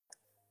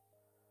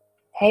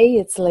Hey,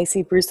 it's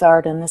Lacey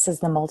Broussard, and this is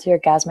the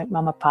Multi-Orgasmic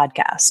Mama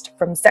podcast.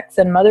 From sex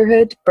and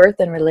motherhood, birth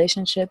and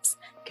relationships,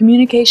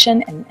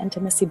 communication and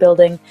intimacy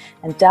building,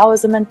 and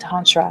Taoism and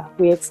Tantra,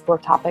 we explore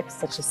topics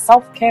such as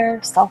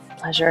self-care,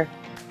 self-pleasure,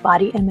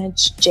 body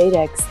image, jade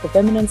eggs, the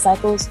feminine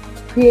cycles,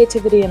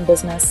 creativity in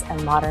business,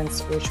 and modern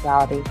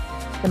spirituality.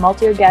 The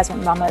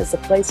Multi-Orgasmic Mama is a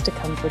place to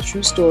come for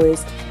true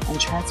stories and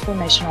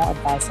transformational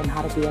advice on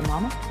how to be a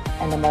mama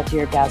and a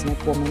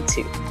multi-orgasmic woman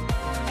too.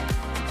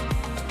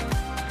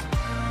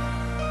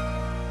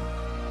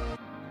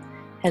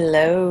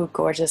 Hello,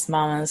 gorgeous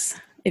mamas.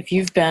 If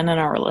you've been in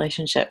a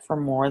relationship for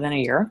more than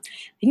a year,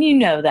 then you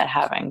know that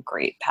having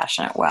great,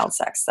 passionate, wild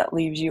sex that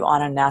leaves you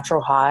on a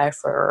natural high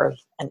for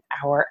an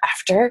hour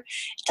after,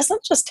 it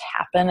doesn't just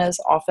happen as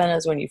often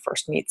as when you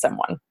first meet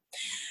someone.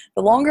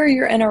 The longer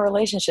you're in a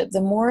relationship,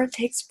 the more it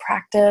takes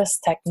practice,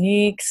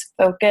 techniques,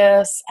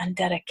 focus, and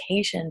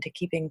dedication to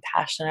keeping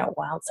passionate,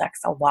 wild sex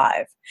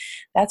alive.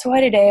 That's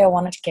why today I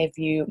wanted to give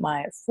you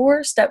my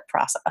 4-step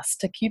process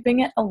to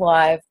keeping it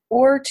alive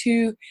or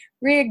to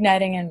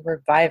reigniting and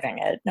reviving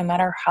it, no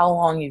matter how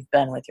long you've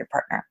been with your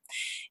partner.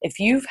 If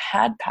you've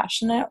had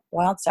passionate,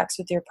 wild sex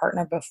with your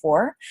partner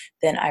before,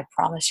 then I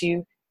promise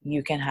you,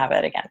 you can have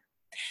it again.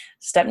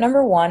 Step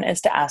number 1 is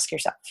to ask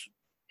yourself,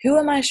 who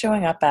am I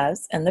showing up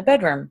as in the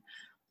bedroom?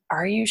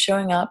 Are you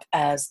showing up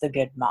as the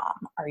good mom?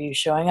 Are you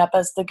showing up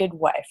as the good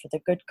wife or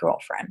the good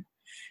girlfriend?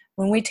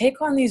 When we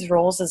take on these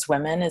roles as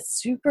women, it's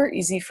super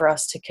easy for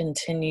us to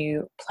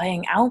continue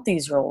playing out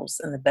these roles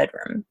in the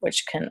bedroom,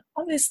 which can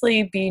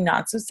obviously be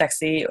not so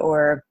sexy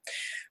or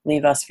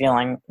leave us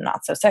feeling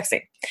not so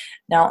sexy.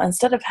 Now,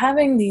 instead of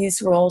having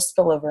these roles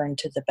spill over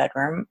into the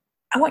bedroom,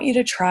 I want you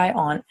to try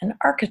on an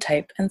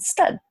archetype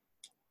instead.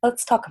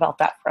 Let's talk about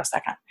that for a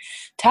second.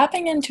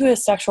 Tapping into a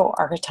sexual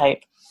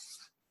archetype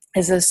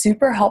is a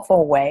super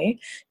helpful way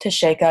to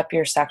shake up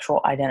your sexual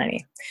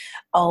identity.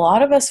 A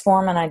lot of us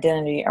form an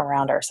identity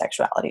around our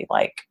sexuality,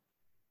 like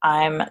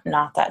I'm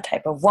not that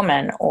type of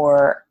woman,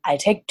 or I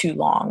take too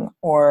long,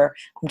 or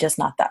I'm just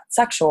not that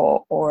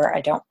sexual, or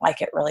I don't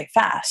like it really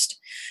fast.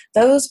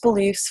 Those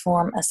beliefs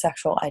form a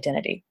sexual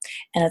identity,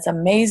 and it's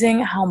amazing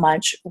how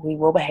much we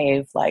will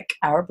behave like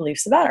our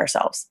beliefs about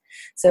ourselves.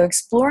 So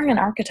exploring an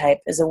archetype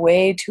is a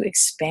way to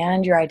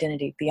expand your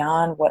identity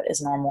beyond what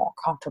is normal or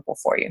comfortable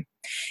for you.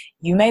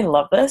 You may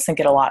love this and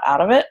get a lot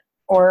out of it,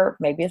 or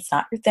maybe it's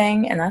not your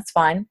thing, and that's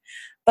fine,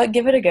 but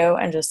give it a go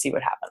and just see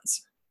what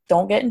happens.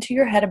 Don't get into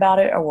your head about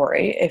it or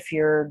worry if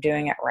you're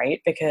doing it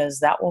right, because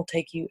that will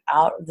take you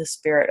out of the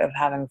spirit of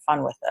having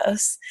fun with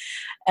this.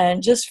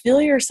 And just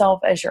feel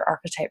yourself as your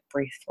archetype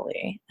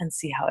briefly and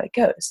see how it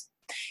goes.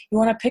 You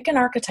want to pick an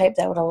archetype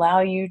that would allow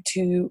you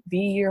to be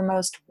your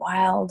most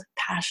wild,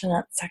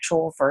 passionate,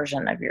 sexual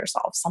version of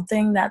yourself,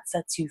 something that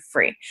sets you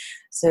free.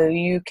 So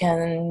you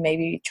can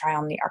maybe try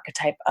on the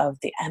archetype of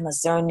the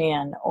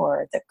Amazonian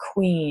or the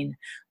queen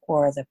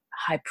or the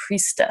high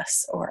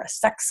priestess or a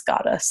sex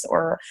goddess,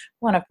 or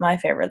one of my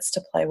favorites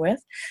to play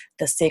with,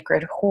 the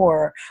sacred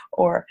whore,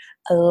 or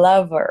a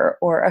lover,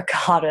 or a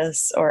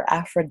goddess, or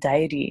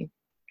Aphrodite,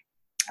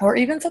 or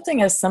even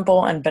something as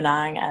simple and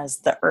benign as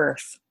the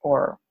earth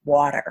or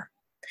water.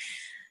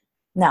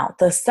 Now,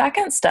 the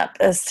second step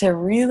is to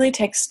really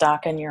take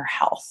stock in your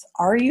health.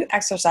 Are you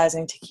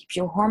exercising to keep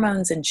your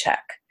hormones in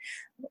check?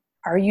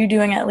 Are you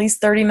doing at least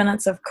 30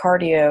 minutes of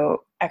cardio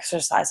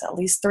exercise at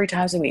least 3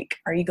 times a week?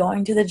 Are you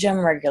going to the gym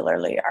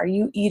regularly? Are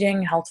you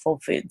eating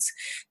healthful foods?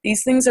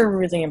 These things are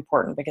really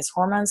important because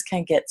hormones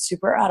can get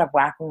super out of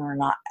whack when we're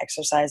not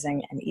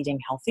exercising and eating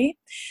healthy.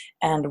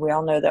 And we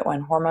all know that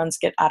when hormones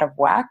get out of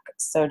whack,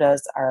 so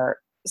does our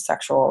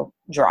sexual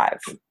drive.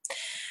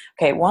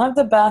 Okay, one of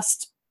the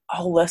best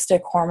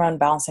holistic hormone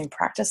balancing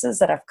practices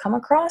that I've come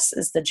across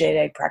is the Jade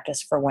Egg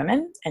practice for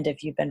women. And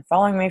if you've been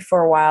following me for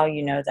a while,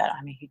 you know that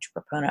I'm a huge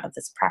proponent of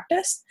this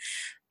practice.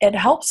 It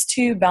helps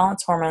to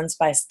balance hormones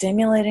by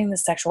stimulating the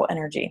sexual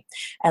energy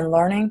and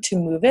learning to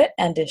move it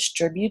and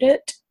distribute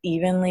it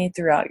evenly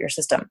throughout your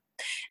system.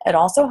 It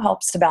also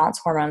helps to balance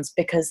hormones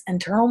because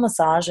internal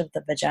massage of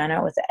the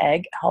vagina with the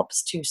egg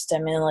helps to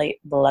stimulate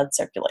blood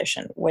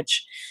circulation,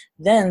 which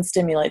then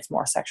stimulates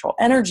more sexual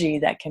energy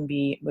that can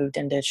be moved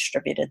and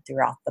distributed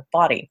throughout the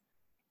body.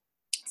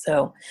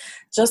 So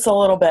just a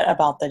little bit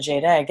about the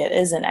jade egg. It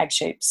is an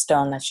egg-shaped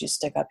stone that you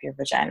stick up your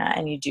vagina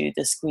and you do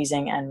the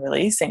squeezing and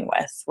releasing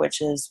with,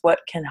 which is what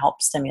can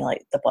help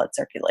stimulate the blood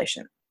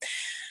circulation.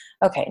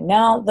 Okay,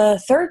 now the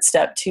third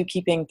step to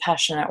keeping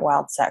passionate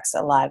wild sex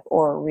alive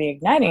or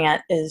reigniting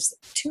it is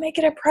to make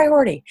it a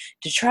priority,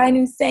 to try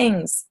new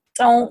things.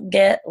 Don't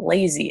get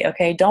lazy,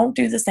 okay? Don't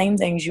do the same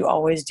things you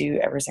always do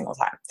every single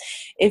time.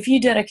 If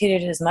you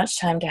dedicated as much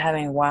time to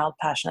having wild,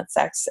 passionate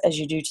sex as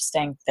you do to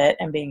staying fit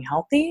and being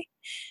healthy,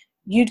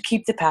 you'd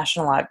keep the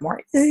passion alive more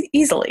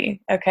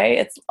easily, okay?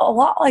 It's a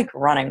lot like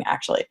running,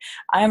 actually.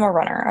 I am a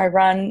runner. I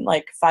run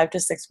like 5 to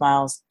 6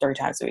 miles 3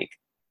 times a week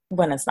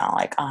when it's not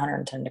like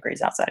 110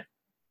 degrees outside.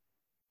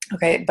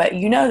 Okay, but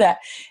you know that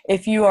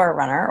if you are a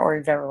runner or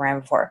you've ever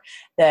ran before,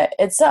 that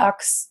it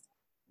sucks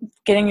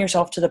getting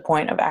yourself to the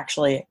point of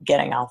actually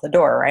getting out the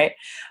door, right?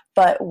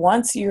 But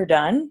once you're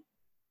done,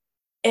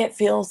 it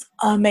feels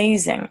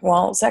amazing.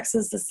 Well, sex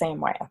is the same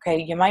way,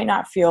 okay? You might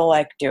not feel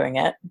like doing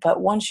it, but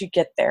once you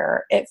get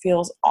there, it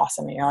feels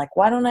awesome. And you're like,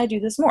 why don't I do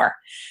this more?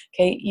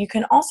 Okay, you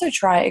can also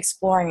try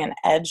exploring an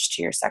edge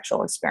to your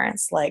sexual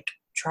experience, like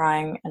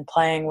trying and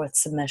playing with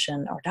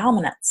submission or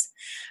dominance,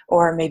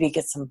 or maybe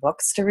get some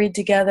books to read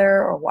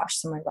together or watch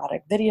some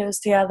erotic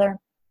videos together.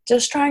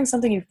 Just trying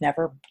something you've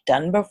never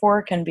done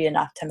before can be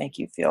enough to make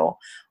you feel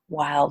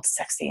wild,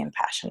 sexy, and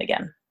passionate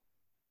again.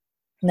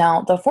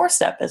 Now, the fourth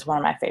step is one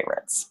of my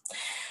favorites.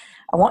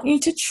 I want you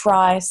to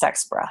try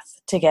sex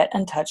breath to get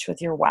in touch with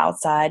your wild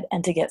side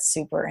and to get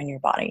super in your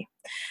body.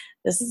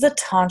 This is a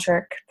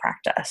tantric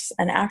practice,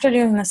 and after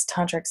doing this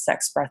tantric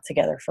sex breath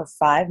together for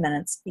 5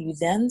 minutes, you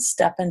then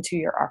step into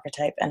your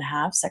archetype and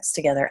have sex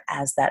together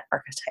as that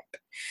archetype.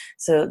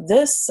 So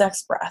this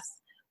sex breath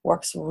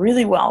works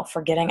really well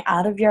for getting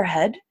out of your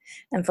head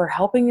and for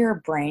helping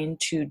your brain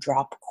to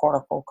drop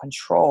cortical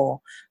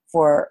control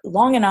for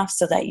long enough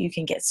so that you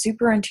can get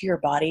super into your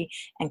body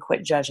and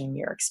quit judging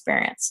your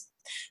experience.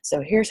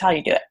 So here's how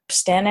you do it.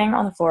 Standing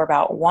on the floor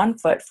about 1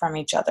 foot from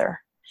each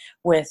other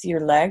with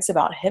your legs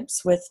about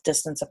hips width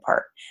distance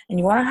apart. And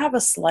you want to have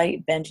a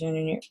slight bend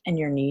in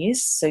your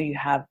knees so you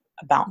have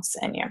a bounce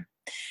in you.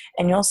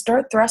 And you'll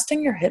start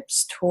thrusting your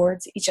hips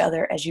towards each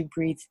other as you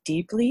breathe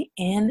deeply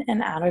in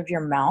and out of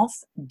your mouth,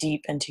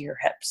 deep into your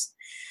hips.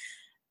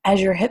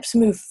 As your hips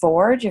move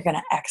forward, you're going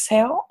to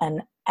exhale,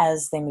 and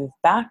as they move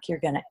back, you're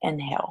going to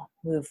inhale.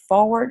 Move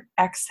forward,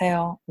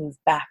 exhale, move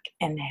back,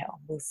 inhale.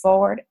 Move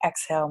forward,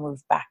 exhale,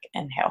 move back,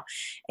 inhale.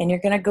 And you're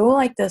going to go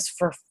like this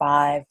for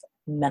 5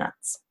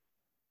 minutes.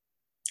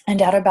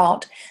 And at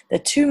about the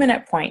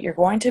 2-minute point, you're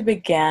going to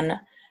begin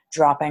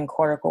dropping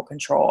cortical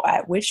control,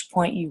 at which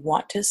point you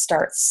want to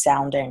start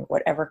sounding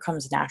whatever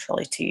comes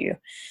naturally to you.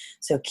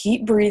 So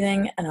keep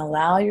breathing and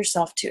allow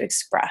yourself to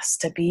express,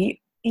 to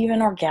be even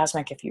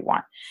orgasmic if you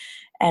want.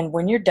 And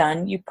when you're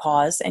done, you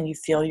pause and you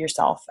feel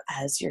yourself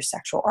as your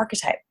sexual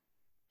archetype.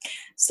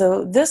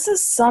 So this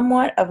is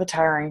somewhat of a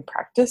tiring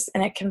practice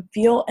and it can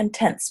feel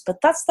intense,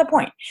 but that's the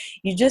point.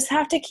 You just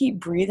have to keep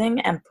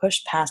breathing and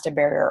push past a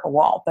barrier or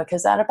wall,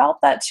 because at about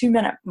that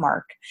 2-minute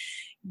mark,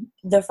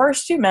 the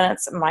first 2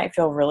 minutes might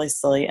feel really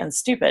silly and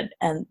stupid,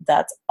 and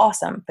that's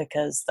awesome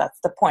because that's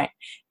the point.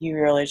 You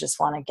really just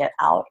want to get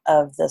out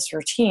of this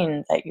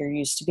routine that you're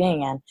used to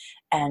being in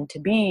and to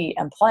be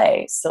and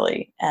play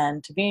silly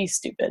and to be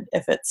stupid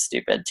if it's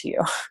stupid to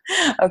you.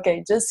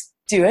 Okay, just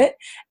do it.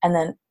 And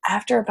then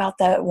after about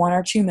that 1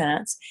 or 2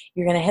 minutes,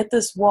 you're going to hit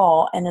this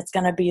wall and it's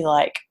going to be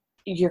like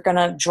you're going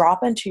to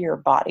drop into your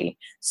body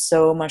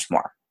so much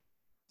more.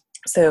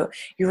 So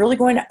you're really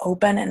going to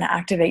open and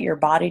activate your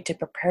body to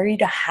prepare you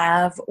to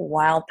have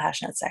wild,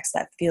 passionate sex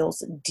that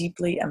feels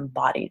deeply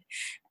embodied.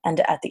 And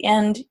at the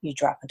end, you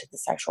drop into the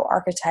sexual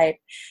archetype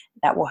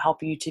that will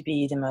help you to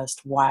be the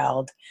most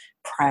wild,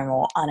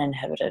 primal,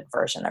 uninhibited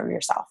version of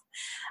yourself.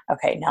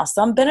 Okay, now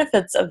some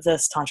benefits of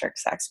this tantric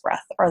sex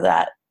breath are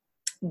that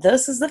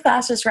this is the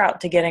fastest route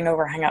to getting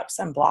over hangups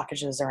and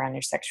blockages around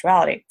your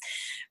sexuality.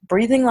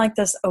 Breathing like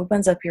this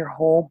opens up your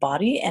whole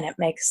body and it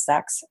makes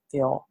sex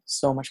feel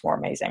so much more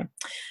amazing.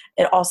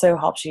 It also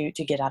helps you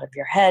to get out of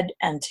your head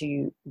and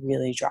to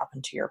really drop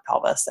into your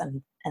pelvis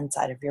and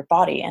inside of your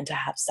body and to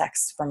have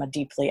sex from a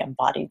deeply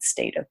embodied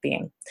state of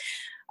being.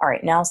 All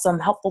right, now some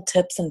helpful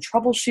tips and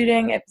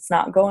troubleshooting if it's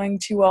not going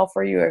too well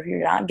for you or if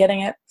you're not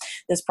getting it.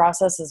 This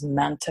process is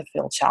meant to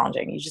feel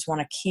challenging. You just want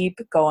to keep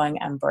going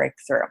and break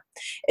through.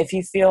 If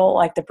you feel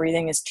like the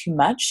breathing is too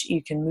much,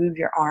 you can move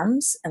your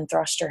arms and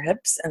thrust your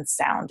hips and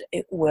sound.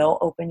 It will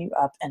open you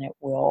up and it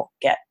will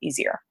get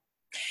easier.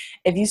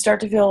 If you start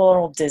to feel a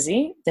little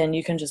dizzy, then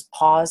you can just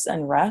pause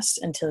and rest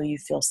until you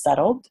feel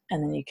settled,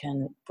 and then you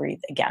can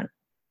breathe again.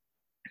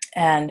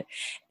 And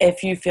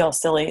if you feel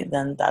silly,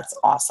 then that's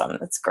awesome.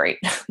 That's great.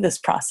 This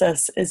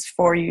process is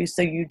for you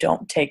so you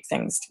don't take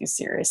things too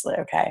seriously,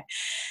 okay?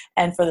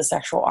 And for the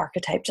sexual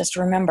archetype, just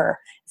remember,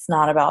 it's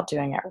not about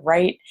doing it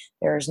right.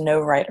 There is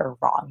no right or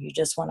wrong. You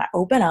just want to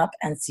open up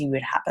and see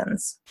what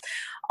happens.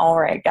 All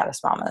right,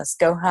 Goddess Mamas,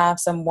 go have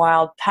some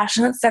wild,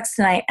 passionate sex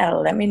tonight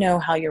and let me know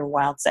how your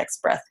wild sex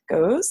breath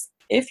goes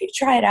if you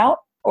try it out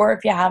or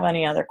if you have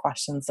any other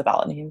questions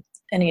about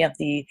any of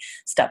the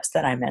steps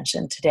that I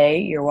mentioned today.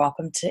 You're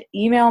welcome to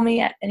email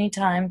me at any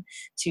time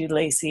to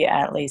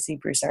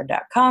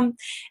Lacey@LaceyBroussard.com.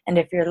 And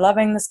if you're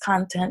loving this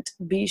content,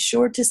 be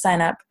sure to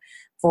sign up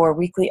for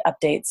weekly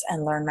updates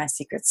and learn my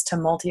secrets to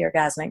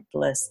multi-orgasmic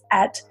bliss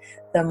at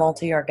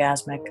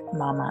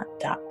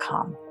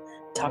themultiorgasmicmama.com.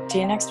 Talk to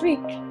you next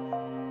week.